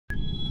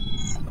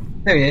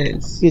There he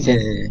is. He's in.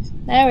 Yay.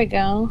 There we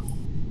go.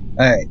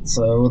 Alright,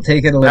 so we'll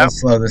take it a little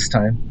slow this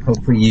time.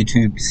 Hopefully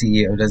YouTube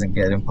CEO doesn't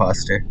get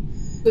imposter.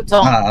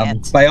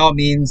 Don't By all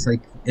means,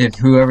 like, if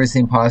whoever's the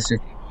imposter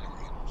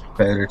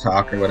better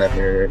talk or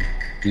whatever,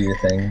 do your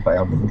thing, by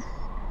all means.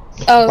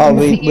 Oh,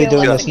 we're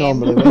doing this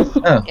normally, right?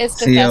 Oh, It's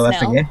just CEO us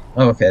left now. the game?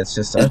 Oh, okay, it's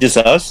just us. It's just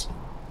us?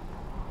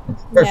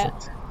 It's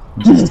perfect.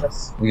 Just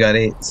us. We got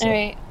 8. So.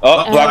 Alright.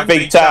 Oh, black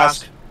big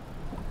task.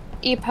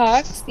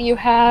 Epochs, you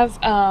have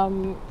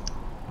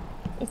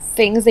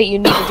things that you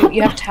need to do.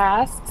 You have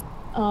tasks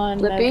on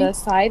the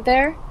side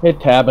there.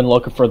 Hit tab and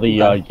look for the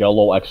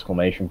yellow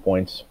exclamation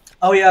points.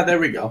 Oh yeah, there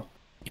we go.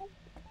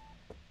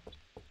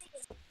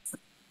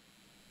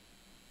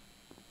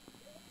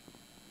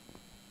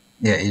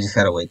 Yeah, you just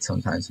gotta wait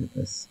sometimes with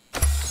this.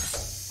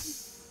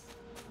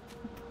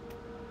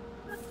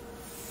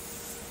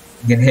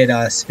 You can hit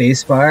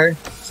spacebar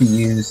to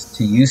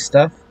use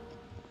stuff.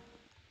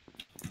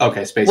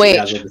 Okay, spacebar. Wait.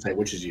 I was going to say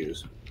which is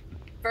used.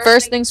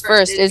 First things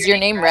first, is your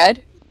name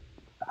Red?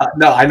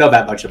 No, I know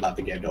that much about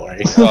the game. Don't worry.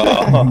 Because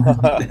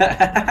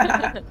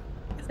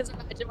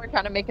imagine we're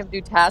trying to make him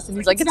do tasks and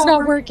he's like, it's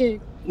not working.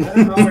 I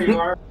don't know where you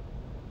are.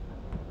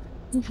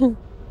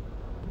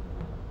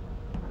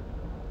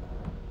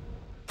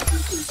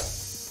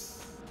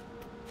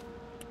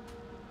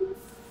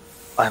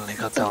 Finally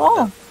got that Oh. one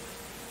done.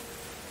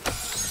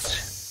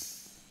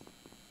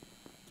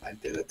 I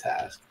did a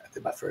task. I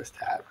did my first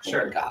task.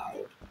 Sure. God.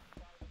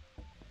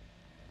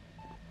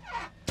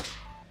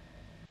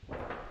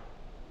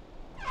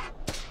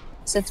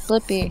 It's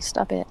Blippi,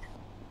 stop it.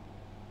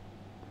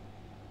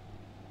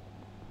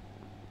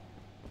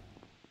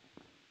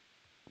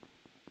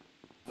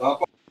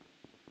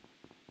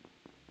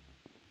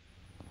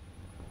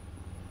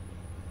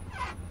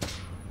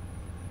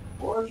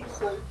 What did you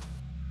say?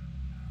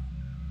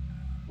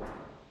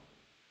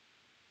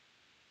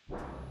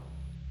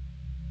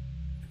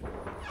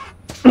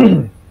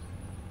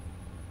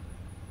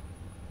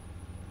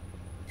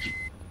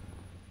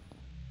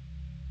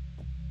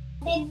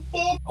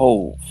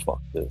 Oh,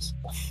 fuck this.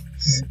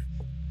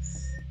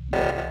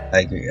 I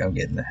agree, I'm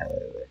getting the hell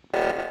out of there.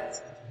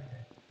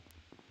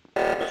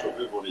 That's what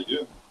people want to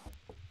do.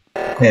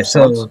 Okay,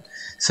 so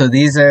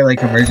these are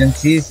like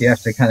emergencies. You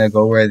have to kind of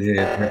go where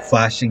the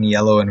flashing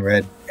yellow and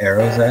red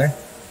arrows are.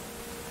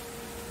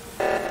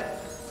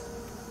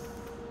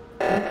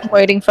 I'm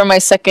waiting for my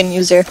second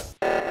user.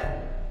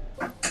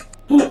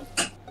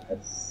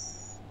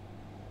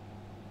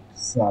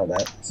 Saw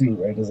that too,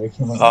 right as I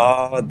came out.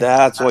 Oh,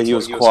 that's why he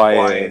was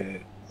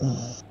quiet.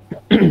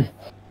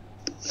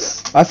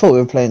 I thought we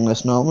were playing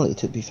this normally,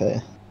 to be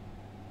fair.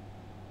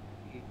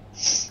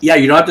 Yeah,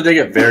 you don't have to take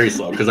it very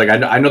slow because, like,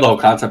 I know the whole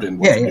concept in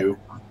what to do.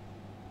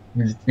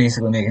 You're just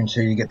basically making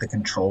sure you get the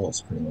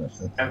controls, pretty much.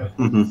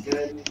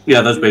 Yeah,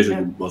 that's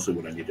basically mostly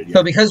what I needed. Yeah.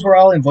 So because we're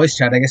all in voice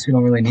chat, I guess we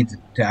don't really need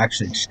to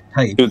actually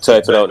type. You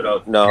type it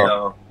out.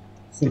 No.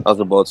 I was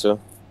about to.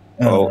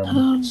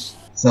 Oh.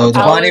 So the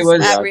body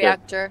was at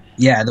reactor.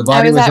 Yeah, the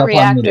body was up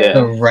on the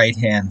Yeah. right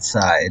hand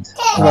side.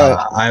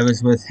 I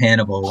was with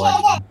Hannibal when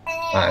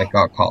I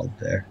got called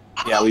there.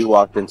 Yeah, we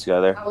walked in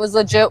together. I was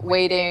legit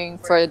waiting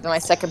for my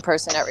second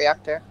person at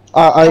reactor.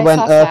 I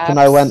went up and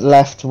I went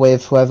left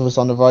with whoever was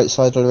on the right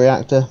side of the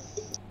reactor.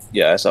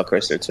 Yeah, I saw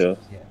Chris there too.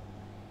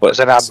 But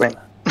an admin.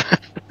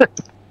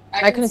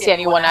 I couldn't see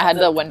anyone. I had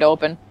the window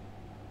open.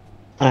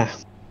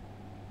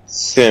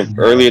 Tim,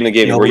 early in the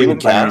game, were you in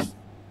camp?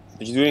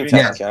 Did you do any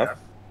tasks in camp?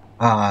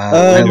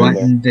 I went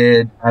and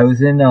did. I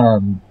was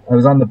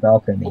on the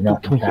balcony,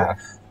 not in half.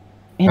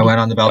 I went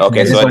on the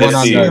balcony. Okay, so I did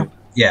see you.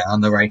 Yeah,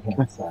 on the right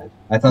hand side.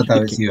 I thought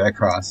that was you. I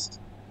crossed.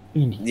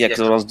 Yeah,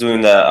 because when I was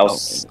doing that, I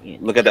was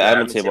look at the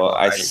admin table.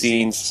 I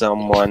seen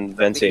someone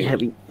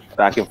venting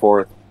back and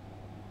forth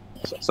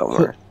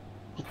somewhere.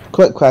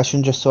 Quick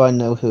question, just so I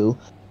know who.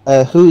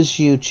 Who's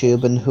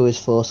YouTube and who is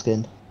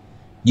Foreskin?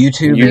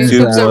 YouTube's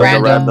is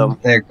random.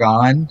 They're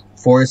gone.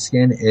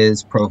 Foreskin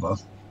is Provo,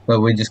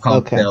 but we just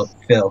call him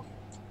Phil.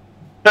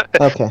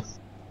 Okay.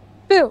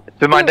 It's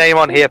been my name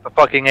on here for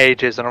fucking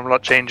ages, and I'm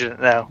not changing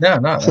it now. No,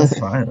 that's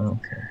fine. I don't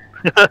care.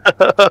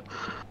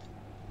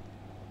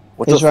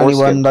 Is there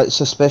anyone like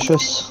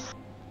suspicious?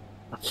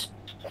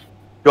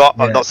 I've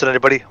not seen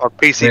anybody on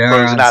PC We Pros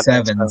are and on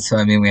admins. 7, so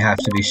I mean we have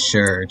to be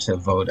sure to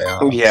vote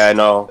out. Yeah, I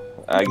know.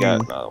 I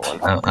got another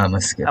one. I'm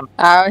a skip.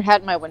 I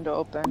had my window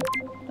open.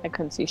 I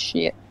couldn't see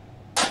shit.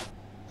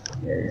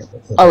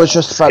 I was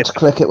just about to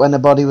click it when the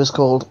body was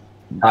called.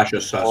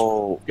 Tasha's sus.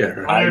 Oh, Get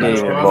her. I didn't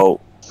even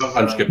vote.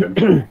 I'm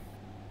skipping.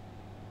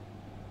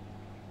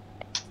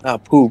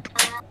 Poop.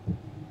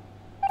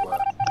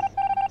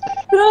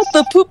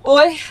 The poop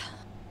boy.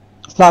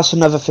 That's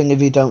another thing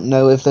if you don't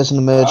know, if there's an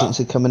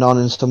emergency coming on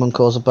and someone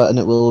calls a button,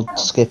 it will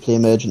skip the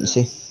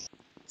emergency.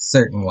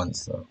 Certain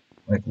ones though,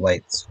 like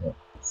lights.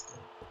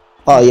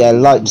 Oh yeah,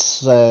 lights,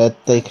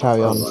 they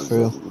carry on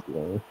through.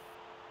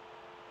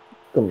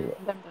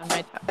 I've done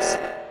my task.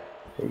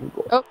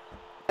 Oh.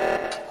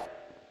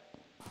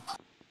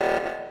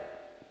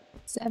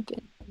 7.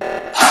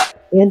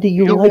 Andy,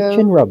 you like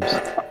chin rubs.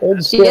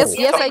 Old school. Yes,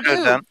 I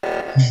do.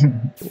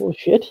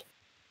 Bullshit.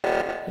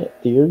 Yeah,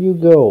 there you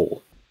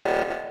go.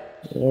 Yeah.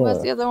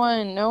 What's the other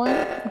one? No one?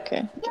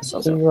 Okay. That's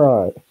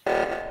right.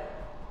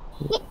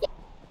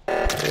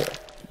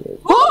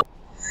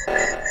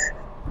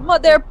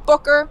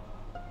 Motherfucker.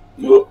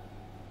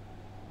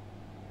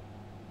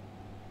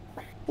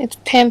 It's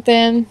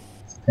Pympin.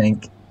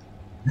 Pink.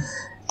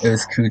 It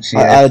was Kewchi.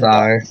 I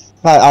saw her.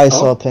 I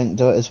saw Pink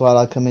do it as well.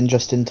 I come in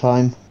just in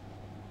time.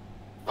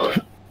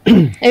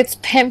 It's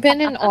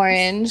Pympin and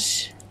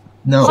Orange.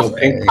 No, So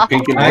pink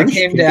and I orange?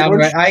 came Pink down and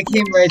right. I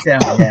came right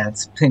down. Yeah,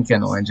 it's pink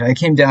and orange. I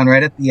came down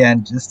right at the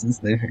end, just as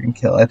they freaking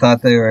kill. I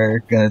thought they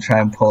were gonna try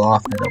and pull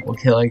off the double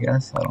kill. I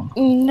guess I don't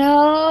know.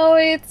 No,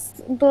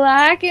 it's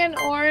black and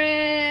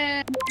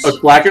orange. Oh, it's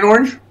black and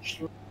orange?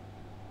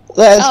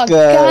 Let's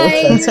go.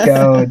 Guys. Let's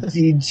go.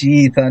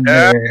 GG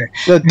Thunder.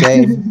 Good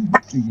game.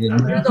 You're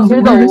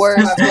the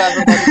worst,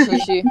 whoever voted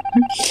Kewchi.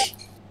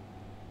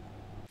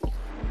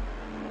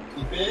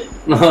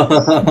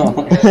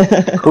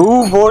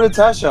 Who voted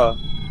Tasha?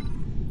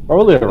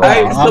 Probably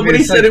wrong.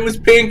 Somebody said it was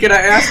pink, and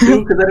I asked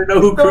who because I didn't know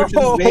who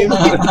Crucian's name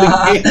was.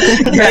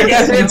 Yeah, I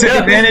guess they took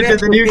advantage of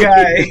the new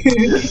guy.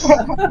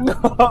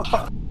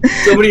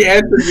 Somebody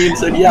answered me and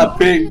said, "Yeah,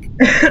 pink."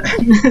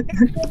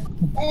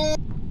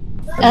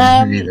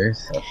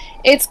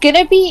 It's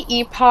gonna be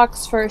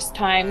Epoch's first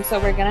time, so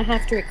we're gonna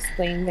have to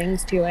explain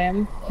things to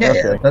him.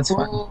 Yeah, that's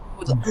fine.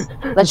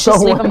 Let's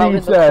just leave him out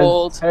in the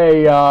cold.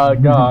 Hey,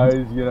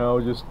 guys,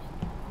 just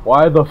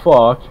why the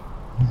fuck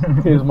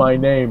is my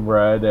name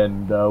red?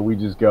 And we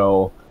just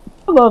go,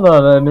 no,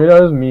 it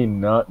doesn't mean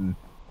nothing.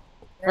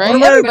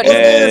 Right? Everybody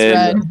says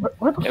red.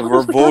 And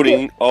we're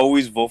voting.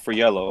 Always vote for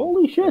yellow.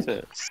 Holy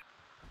shit!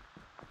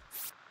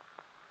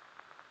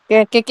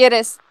 Yeah, ¿qué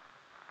quieres?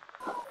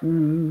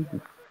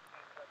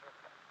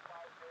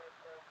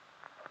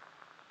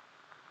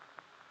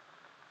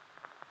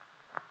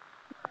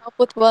 Help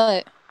with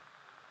what?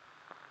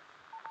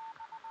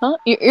 Huh?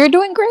 You're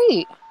doing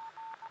great.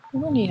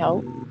 You don't need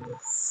help.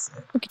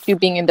 Look at you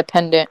being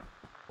independent.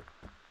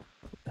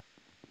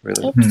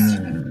 Really? Oops.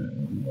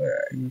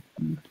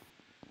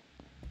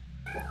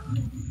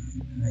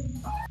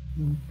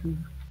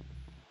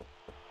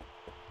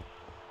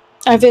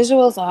 Our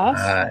visuals off.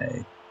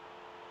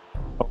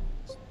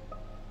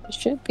 It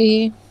should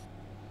be.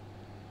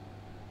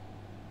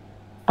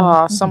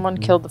 Oh, someone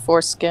killed the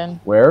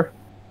foreskin. Where?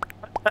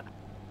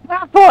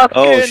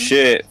 Oh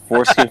shit!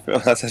 Foreskin.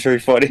 That's actually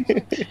funny.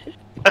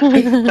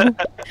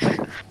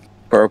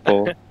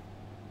 Purple.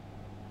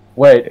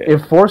 Wait,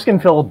 if Foreskin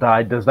Phil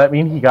died, does that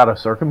mean he got a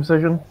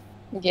circumcision?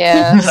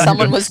 Yeah,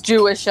 someone was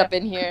Jewish up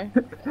in here.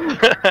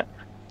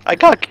 I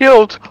got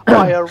killed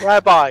by a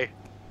rabbi.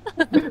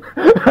 He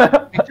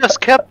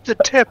just kept the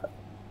tip.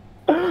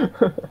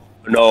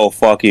 No,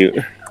 fuck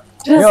you.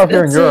 If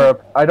you're in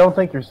Europe, I don't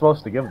think you're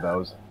supposed to give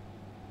those.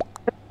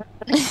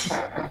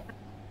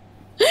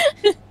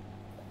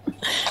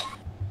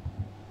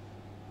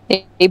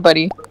 Hey,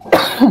 buddy.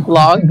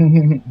 Log.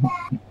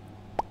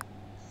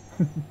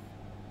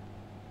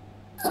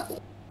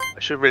 I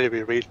should really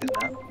be reading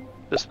that,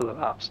 just for the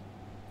laughs.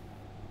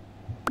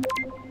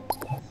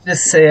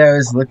 Just say I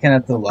was looking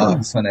at the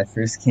logs when I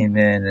first came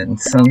in, and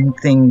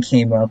something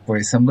came up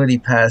where somebody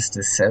passed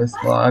the south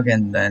log,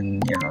 and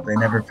then they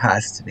never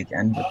passed it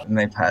again, but then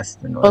they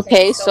passed the north.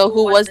 Okay, so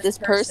who was this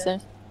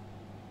person?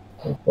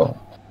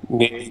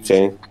 Me,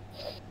 tank.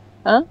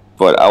 Huh?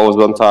 But I was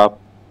on top.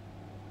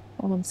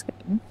 Oh, I'm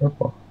skipping.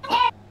 Purple.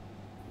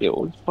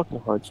 Yo, it's fucking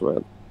hard to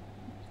run.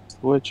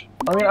 Switch.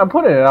 I mean, I'm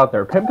putting it out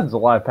there. Pympin's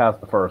alive past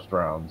the first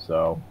round,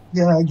 so.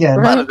 Yeah, again.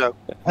 Right.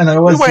 And I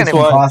was just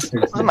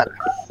imposter.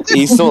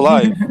 He's still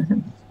alive.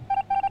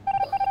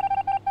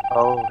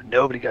 Oh,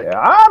 nobody got. Yeah,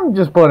 I'm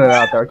just putting it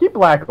out there. Keep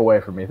black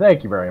away from me.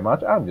 Thank you very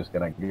much. I'm just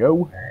gonna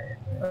go.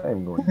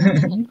 I'm going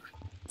to.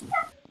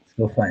 Let's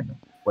go find them.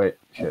 Wait,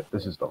 shit.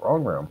 This is the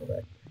wrong room.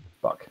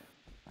 Fuck.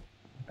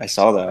 I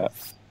saw that.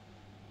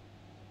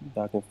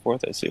 Back and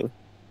forth, I see.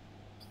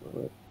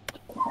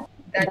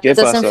 That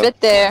doesn't fit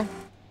there.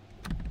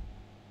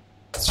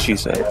 She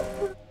said.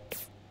 Or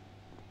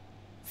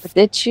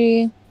did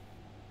she?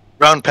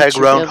 Round peg,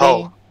 round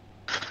hole.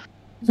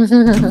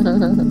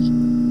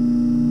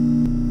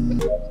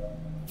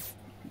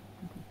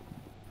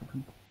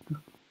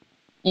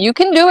 You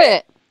can do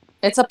it.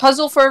 It's a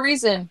puzzle for a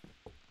reason.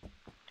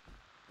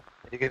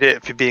 You can do it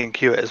if you're being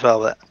cute as well,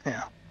 but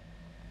yeah.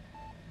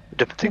 A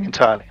different thing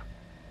entirely.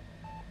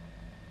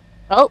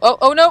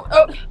 Oh no!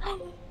 Oh.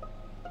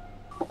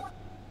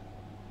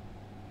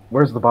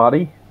 Where's the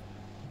body?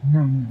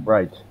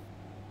 Right.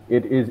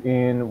 It is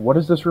in, what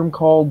is this room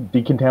called?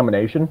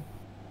 Decontamination?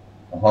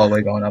 The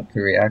hallway going up to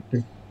the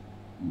reactor.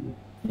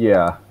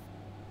 Yeah.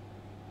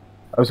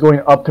 I was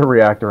going up to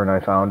reactor and I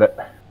found it.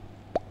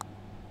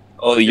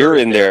 Oh, you're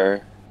in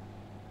there.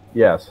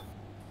 Yes.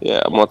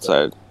 Yeah, I'm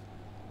outside.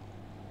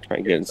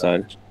 Trying to get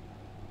inside.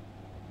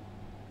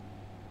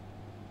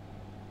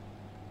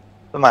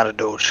 I'm out of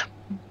doors.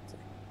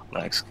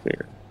 Black's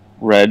clear.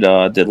 Red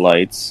did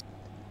lights.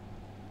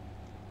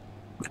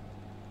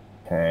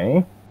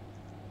 Okay.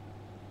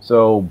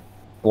 So,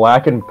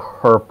 black and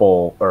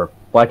purple, or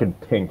black and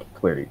pink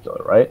cleared each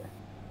other, right?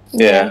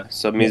 Yeah,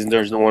 so it means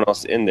there's no one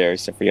else in there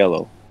except for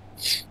yellow.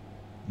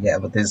 Yeah,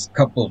 but there's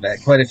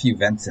quite a few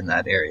vents in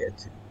that area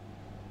too.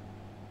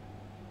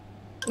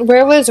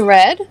 Where was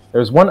red?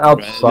 There's one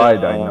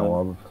outside I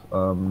know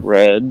of.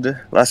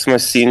 Red. Last time I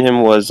seen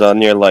him was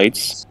near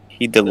lights.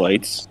 He did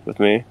lights with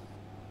me.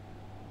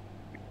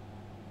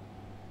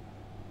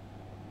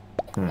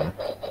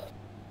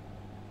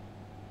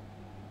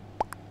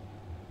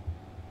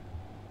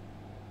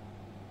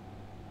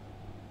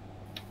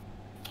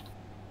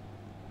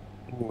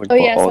 Oh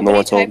yeah, no somebody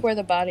one told. type where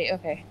the body.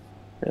 Okay.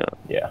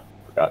 Yeah,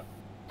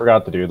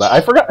 forgot to do that.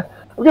 I'm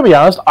gonna be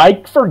honest.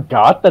 I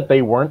forgot that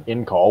they weren't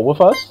in call with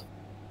us.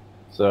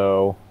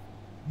 So.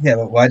 Yeah,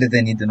 but why did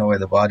they need to know where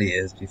the body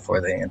is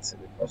before they answer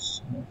the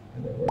question?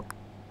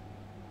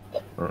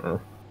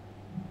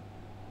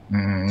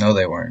 No,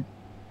 they weren't.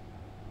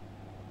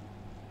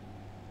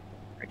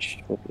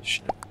 What the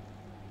shit?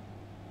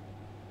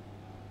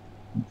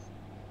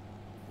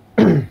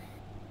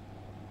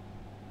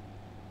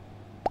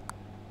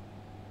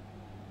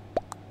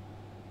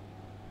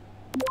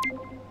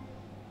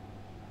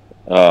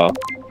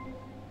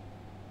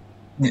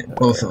 Yeah,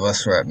 both of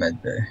us were at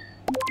med bay.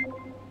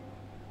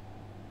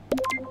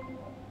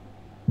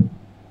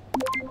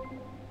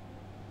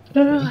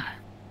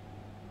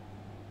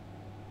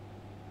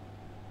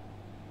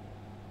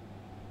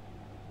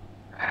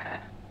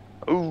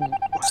 Ooh.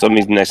 So it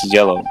means next is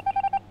yellow.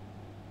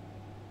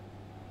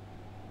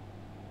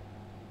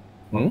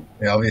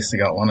 They obviously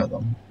got one of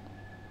them.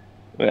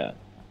 Yeah.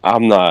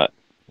 I'm not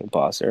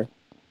imposter.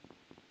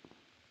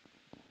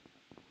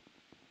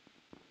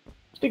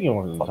 Sticking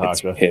with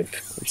Natasha. Pimp.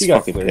 She got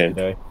fucking cleared Pimp.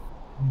 today.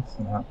 It's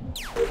not.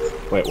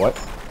 Wait, what?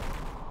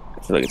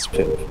 I feel like it's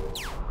Pimp.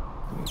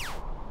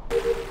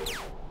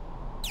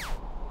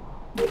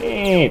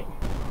 Hey.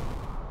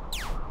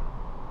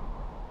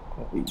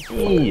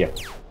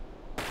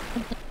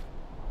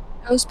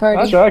 House party.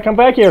 Natasha, come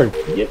back here.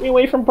 Get me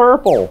away from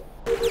purple.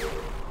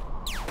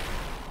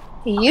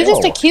 You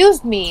just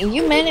accused me.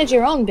 You manage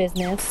your own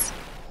business.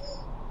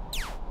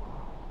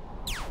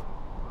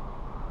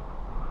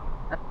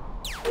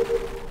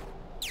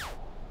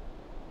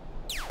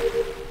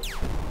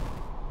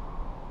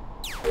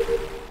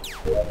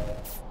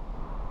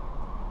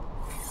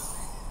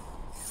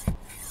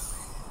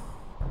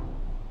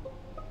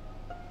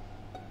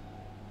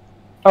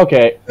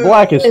 Okay,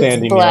 black is It's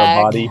standing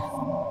black. near a body.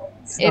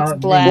 It's black.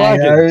 Black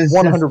is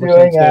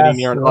 100% standing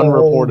near an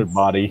unreported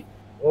body.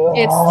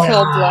 It's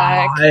still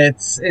black.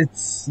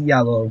 It's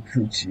yellow,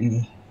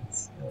 Kewchi.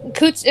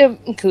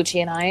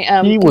 Kewchi and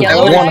I. He was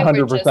Yellow and I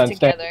were 100% just standing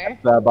together.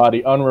 next to that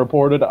body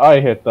unreported. I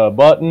hit the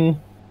button.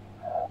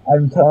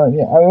 I'm telling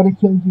you, I would have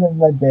killed you in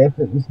my day if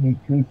it was me,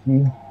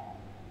 Kewchi.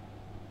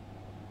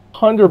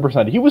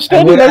 100%. He was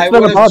standing next to the I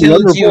would have body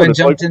killed you and unreported.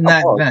 jumped in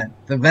that fuck? vent.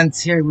 The vents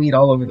here lead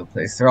all over the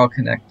place. They're all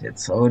connected,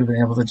 so I would have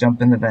been able to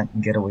jump in the vent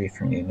and get away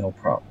from you, no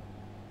problem.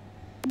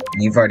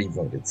 And you've already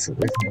voted, so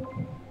there's no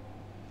point.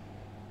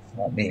 It's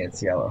not me,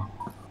 it's yellow.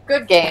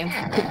 Good game.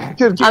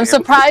 I'm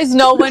surprised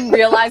no one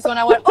realized when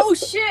I went, oh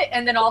shit,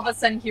 and then all of a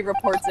sudden he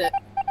reports it.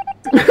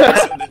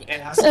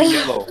 It has to be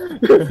yellow.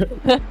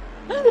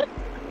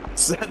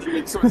 So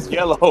it's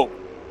yellow.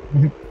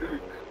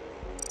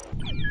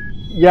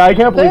 Yeah, I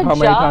can't believe Good how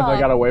many times I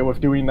job. got away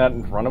with doing that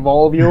in front of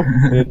all of you.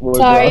 It was,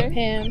 Sorry,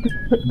 Pam.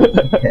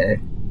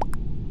 Okay.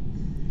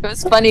 It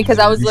was funny because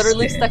I was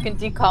literally stuck in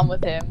decom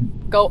with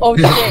him. Go, oh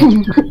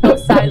shit, go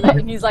silent,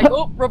 and he's like,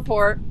 oh,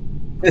 report.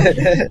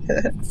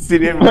 See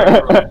the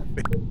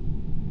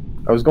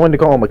I was going to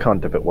call him a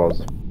cunt if it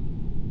was.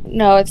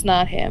 No, it's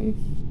not him.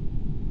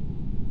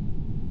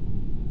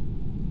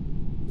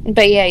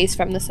 But yeah, he's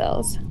from the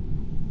cells.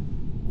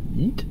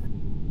 Yeet.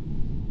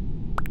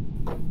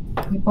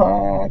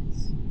 Box.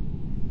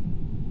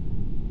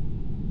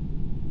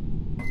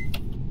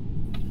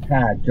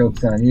 Ah,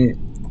 joke's on you.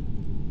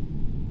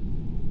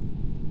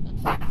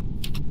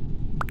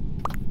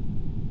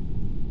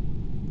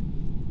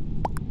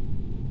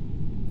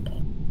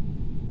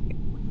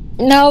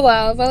 No,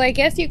 well, I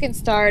guess you can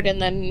start and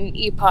then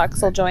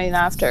Epochs will join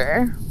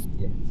after.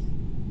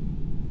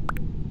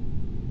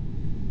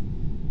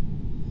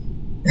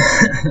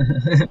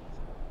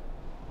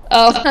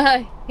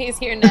 Oh, he's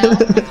here now.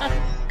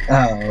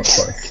 Oh, of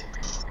course.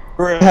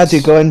 How'd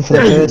you go in for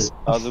the first?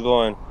 How's it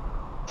going?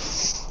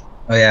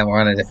 Oh yeah, we're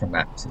on a different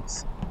map too.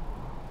 So.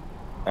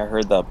 I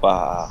heard that.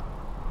 Bah.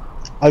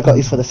 I got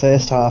you for the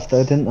first half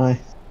though, didn't I?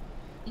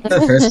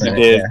 The first minute,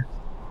 did. yeah.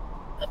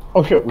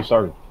 Oh shit, we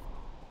started.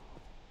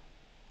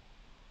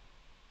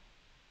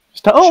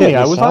 Just tell Shit, me,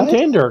 I we was on started?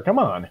 Tinder, come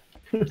on.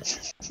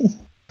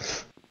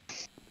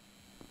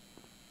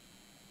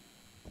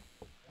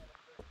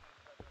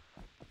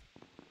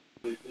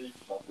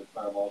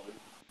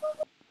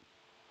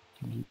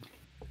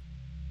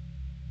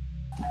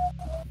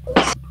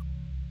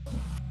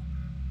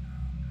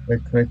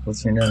 Quick,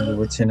 what's your number?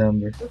 What's your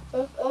number?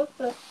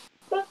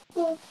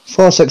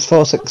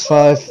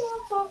 46465.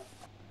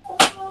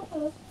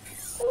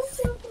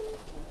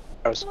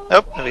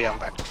 Nope, maybe I'm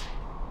back.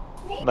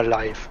 I'm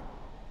alive.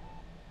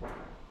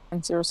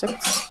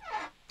 06.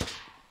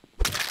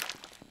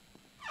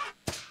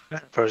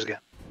 First again.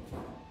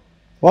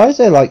 Why is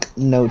there like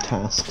no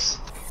tasks?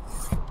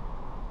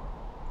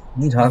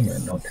 What are you talking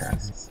about? No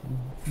tasks.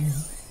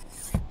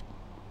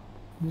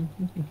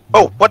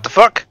 Oh, what the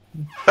fuck?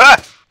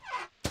 Ah!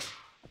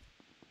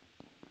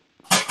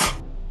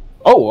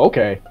 Oh,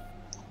 okay.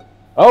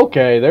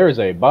 Okay, there's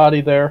a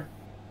body there.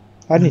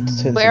 I need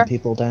to turn Where? some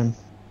people down.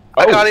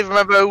 I can't even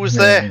remember who was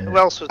there. Who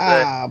else was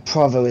there? Ah,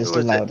 Provo is Who too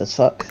was loud it? as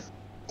fuck.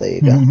 There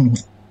you go.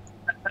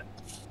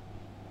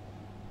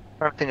 I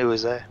don't think who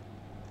was there.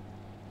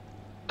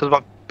 Because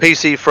my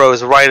PC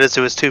froze right as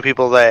there was two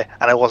people there,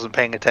 and I wasn't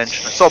paying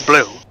attention. I saw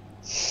blue,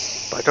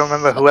 but I don't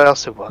remember who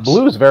else it was.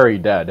 Blue's very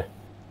dead.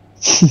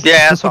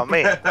 Yeah, that's what I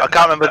mean. I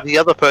can't remember the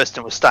other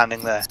person was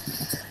standing there.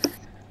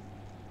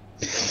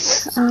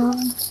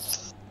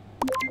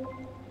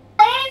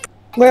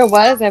 Where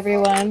was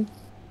everyone?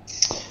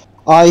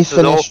 I It was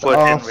finished awkward in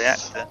off.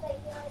 reactor.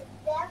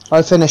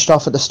 I finished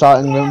off at the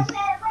starting room.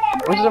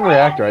 Where's the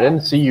reactor? I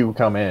didn't see you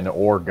come in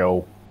or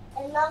go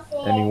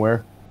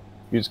anywhere.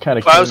 You just kind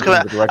of Well, I came was in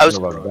coming- the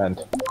direction of a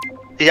vent.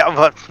 Yeah,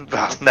 but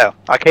well, no.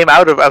 I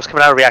was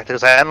coming out of reactor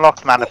because I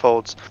unlocked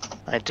manifolds.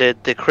 I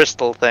did the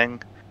crystal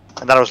thing,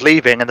 and then I was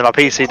leaving, and then my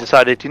PC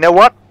decided, you know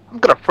what? I'm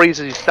gonna freeze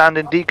as you stand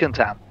in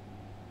decontam.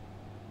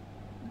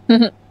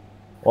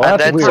 Well, And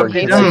that's then weird.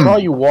 somebody- Because I saw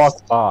you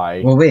walk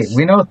by Well, wait.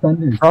 We know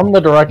Thunder's. from the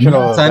We direction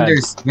know of a vent.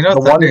 Thunder's. We know The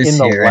one Thunder's in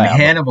the here, and lab.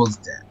 Hannibal's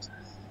dead.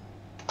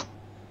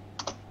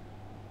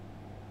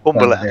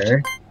 Bumble left.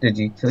 Thunder, did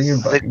you kill your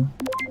buddy?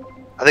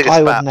 I think it's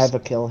I would Fabs. never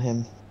kill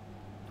him.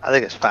 I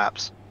think it's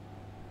Fabs.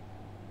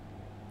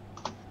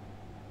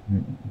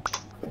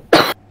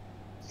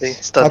 See,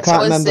 I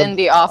can't was remember. in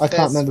the office. I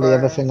can't remember the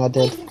other thing I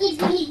did.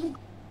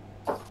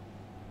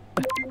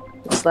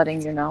 Just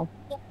letting you know.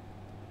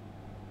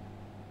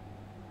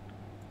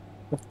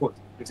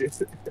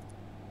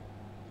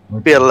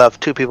 Be a love.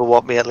 Two people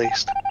want me at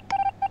least.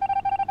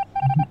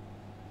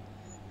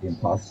 The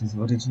imposters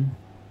voted you?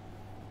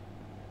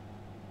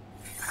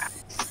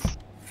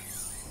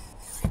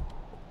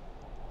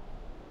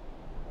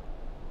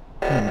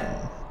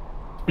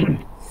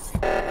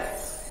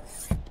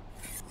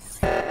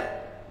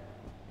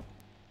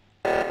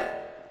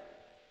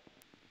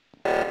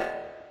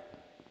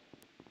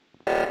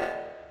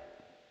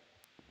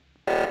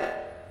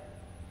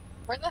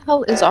 Where the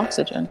hell is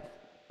oxygen?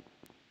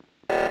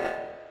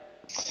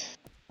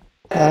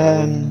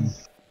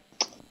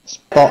 It's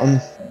bottom,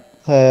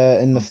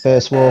 in the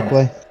first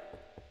walkway.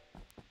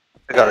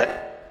 I got it.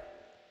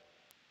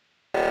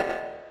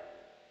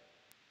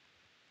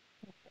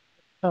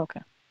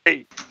 Okay.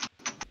 Hey.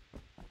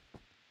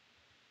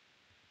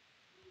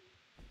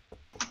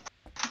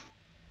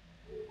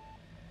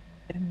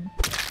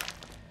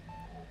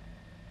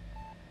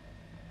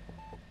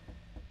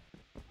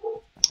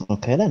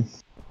 Okay then.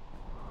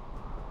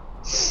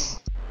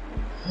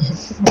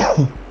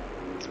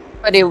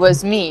 But it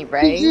was me,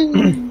 right?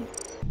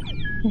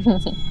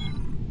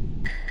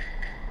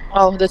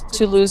 Oh, the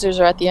two losers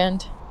are at the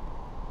end.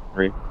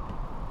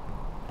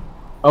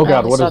 Oh I god,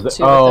 only what saw is this?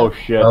 two of Oh them.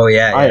 shit. Oh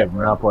yeah. I yeah. have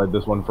not played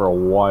this one for a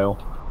while.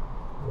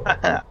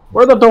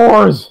 Where are the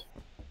doors?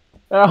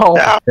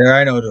 Ow. There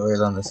are no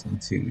doors on this one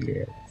too.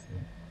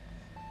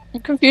 Yeah.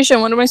 Confusion,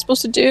 what am I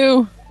supposed to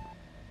do?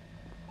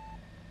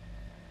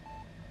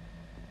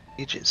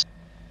 Ages.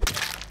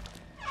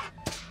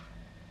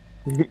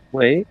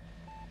 Wait.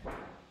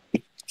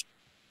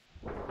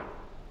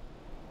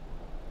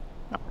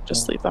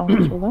 Just leave that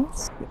one for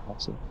this.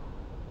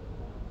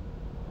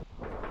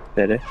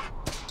 Espere.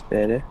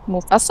 Espere.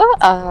 Mufasa,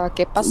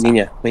 ¿qué pasa?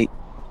 Niña, wait.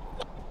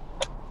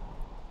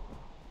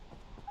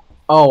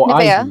 Oh,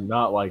 I Nevea. do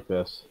not like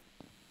this.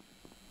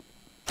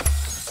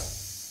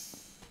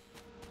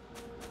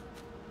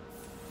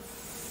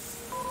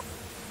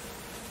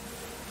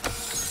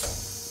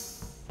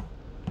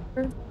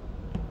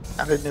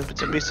 I didn't know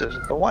it's a research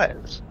of the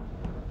wires.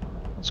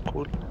 That's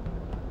cool.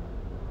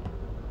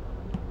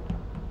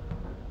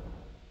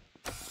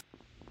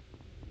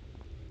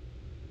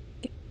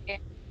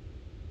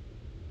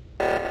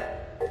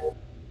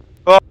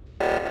 Oh,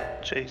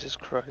 Jesus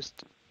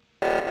Christ.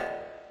 I'm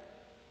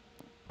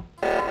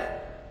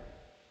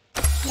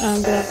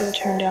gonna have to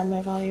turn down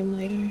my volume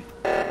later.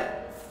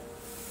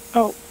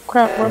 Oh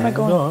crap, where am I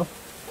going? Off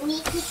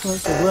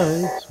like a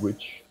light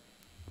switch.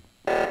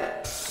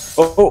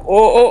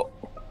 Oh.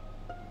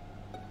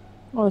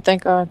 Oh,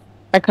 thank God.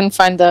 I couldn't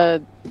find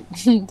the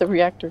the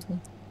reactor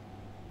thing.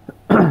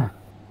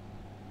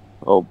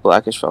 Oh,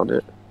 Blackish found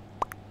it.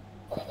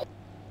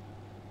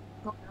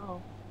 Oh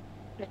no.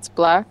 It's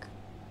black.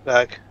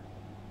 Like,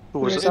 who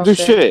was Yours it? out Do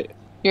there. shit.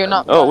 You're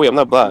not Oh black. wait, I'm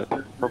not black.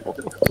 Purple.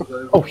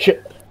 Oh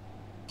shit.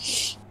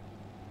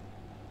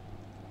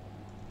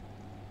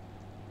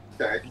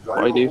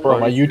 Why do you Bro,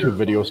 my find YouTube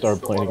video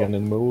started playing again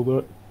in the middle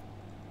of it.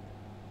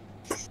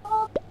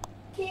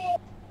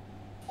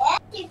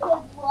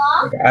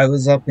 I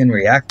was up in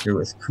reactor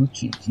with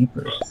Kewchi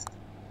Jeepers.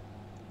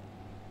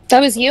 That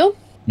was you?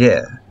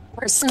 Yeah.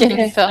 Or skinny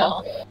Okay.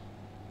 fell.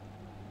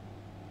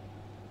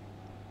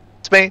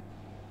 It's me.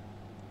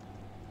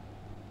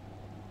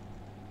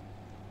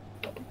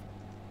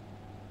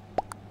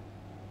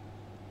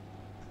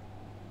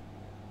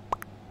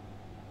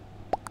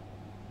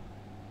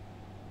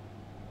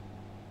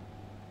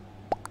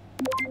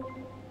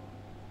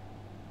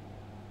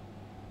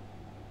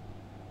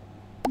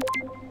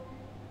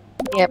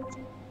 Yep.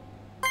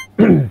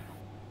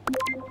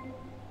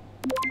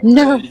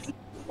 No.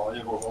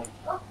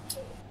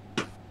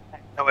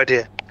 No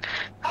idea.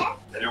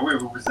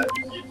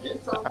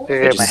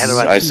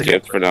 I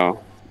skipped for now.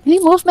 Can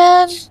you move,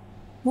 man?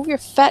 Move your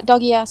fat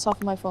doggy ass off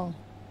of my phone.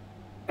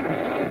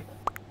 Playing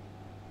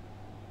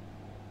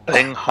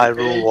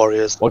Hyrule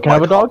Warriors. What kind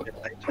of a dog?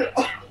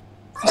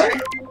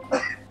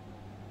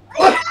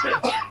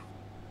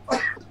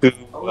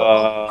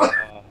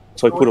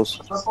 Toy poodles.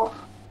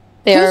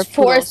 They are Who's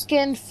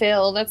foreskin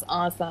Phil? That's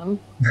awesome.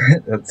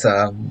 That's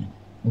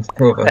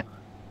Prova.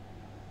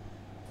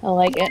 I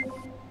like it.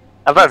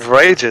 I've had for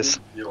ages.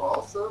 You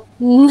also?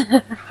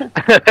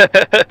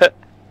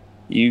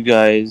 You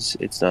guys,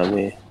 it's not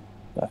me.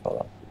 I fell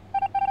off.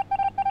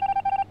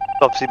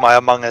 Obviously my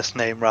Among Us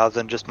name rather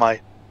than just my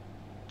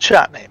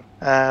chat name.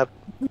 Ready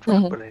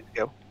to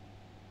go.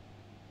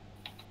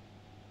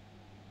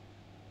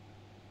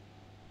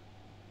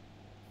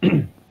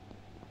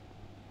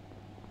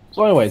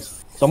 So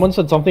anyways, someone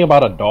said something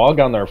about a dog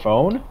on their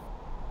phone?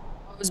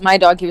 It was my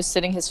dog. He was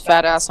sitting his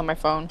fat ass on my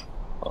phone.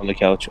 On the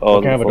couch. Oh,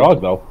 What kind of a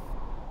dog, though?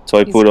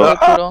 Toy He's poodle. a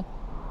toy poodle.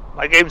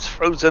 My game's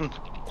frozen.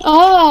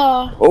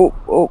 Oh,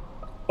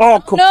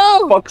 Oh,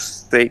 No!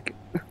 fuck's sake.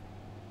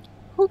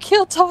 Who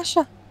killed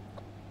Tasha?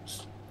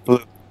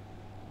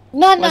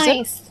 not Was it?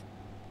 nice.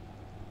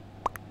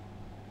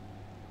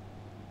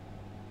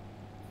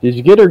 Did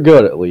you get her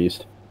good, at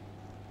least?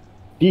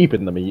 Deep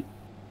in the meat.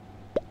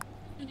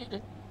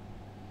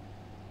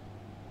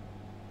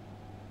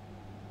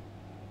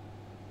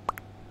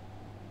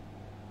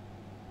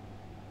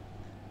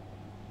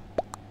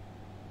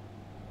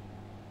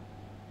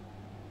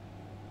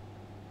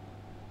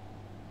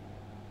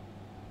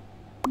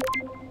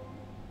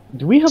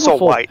 Do we have So a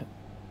full... white.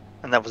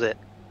 And that was it.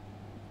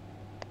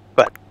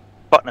 But,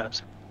 fuck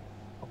knows.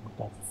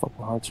 What the fuck,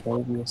 my heart's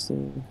right in this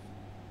thing.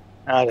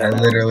 I don't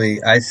know.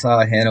 I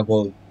saw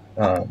Hannibal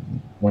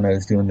when I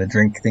was doing the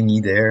drink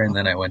thingy there, and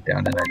then I went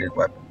down and I did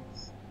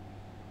weapons.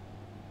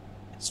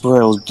 I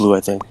swear it was blue,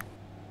 I think.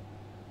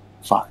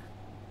 Fuck.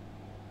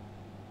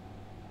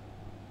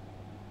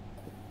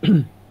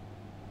 Was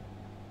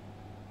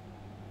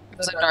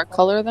it dark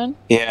color then?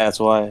 Yeah, that's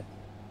why.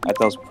 I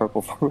thought it was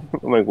purple.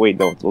 I'm like, wait,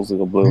 no, it looks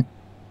like a blue.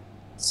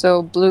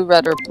 So blue,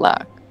 red, or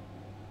black?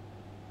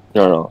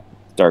 No,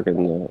 darker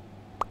than that.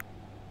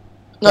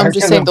 No, I'm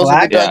just saying those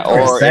are the good Yeah,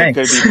 or it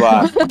could be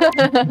black.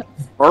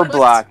 Or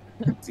black.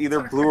 It's either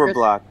blue or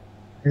black.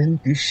 I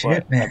didn't do shit,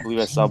 But man. I believe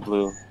I saw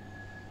blue.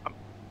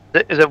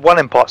 Is it one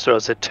imposter or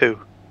is it two?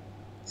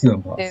 2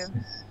 imposters.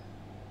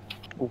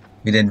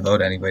 We didn't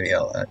vote anybody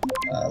out at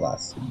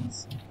last one.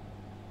 So.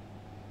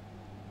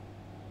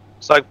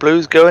 It's like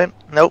blue's going.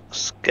 Nope,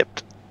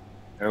 skipped.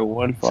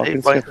 One fucking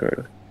Saved by-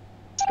 skipper.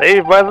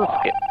 Saved by the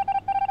skip.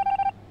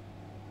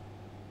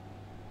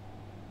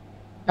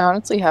 I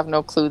honestly have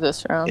no clue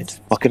this round. It's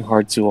fucking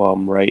hard to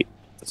write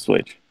the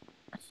switch.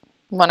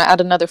 Want to add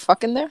another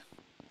fuck in there?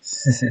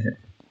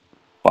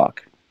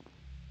 Fuck.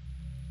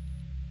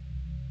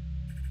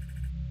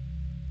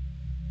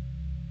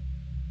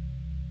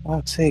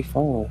 Fuck's sake,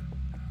 finally.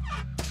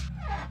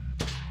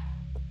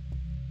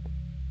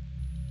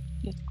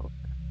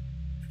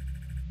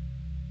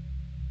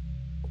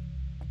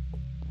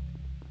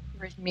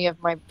 Rid me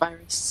of my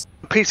virus.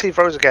 PC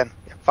froze again.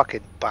 You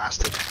fucking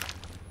bastard.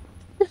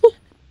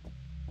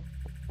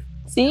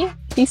 See?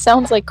 He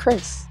sounds like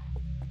Chris.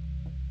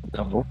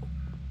 No.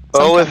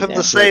 Oh, if Sometimes, in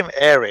the same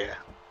area.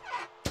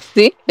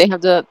 See? They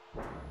have the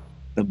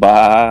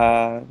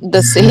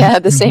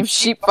The same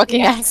sheep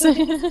fucking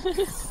accent.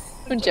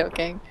 I'm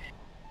joking.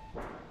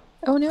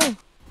 Oh no.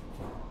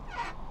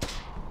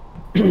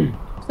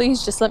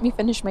 Please just let me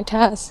finish my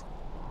task.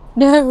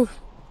 No.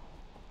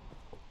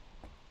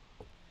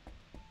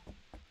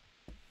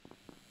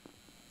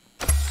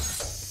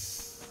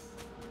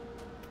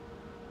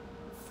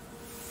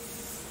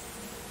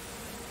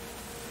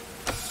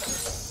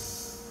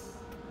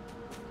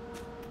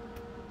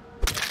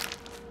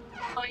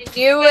 I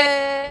knew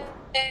it.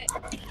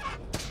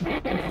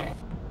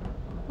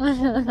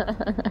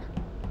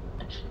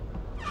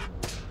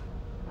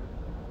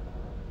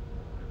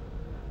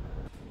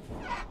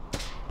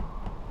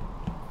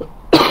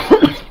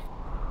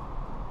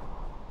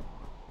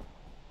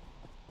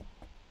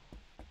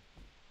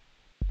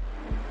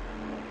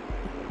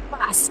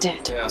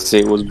 Bastard. Yeah. See,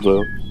 it was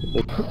blue.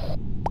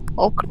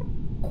 Okay.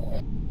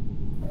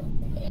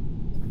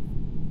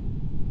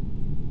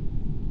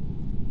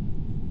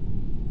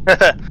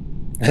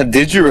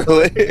 Did you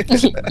really?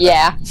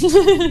 Yeah.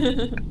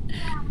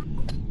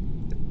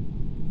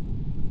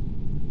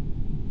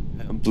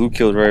 Blue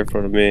killed right in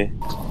front of me.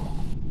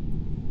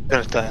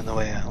 Gonna die on the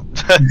way out.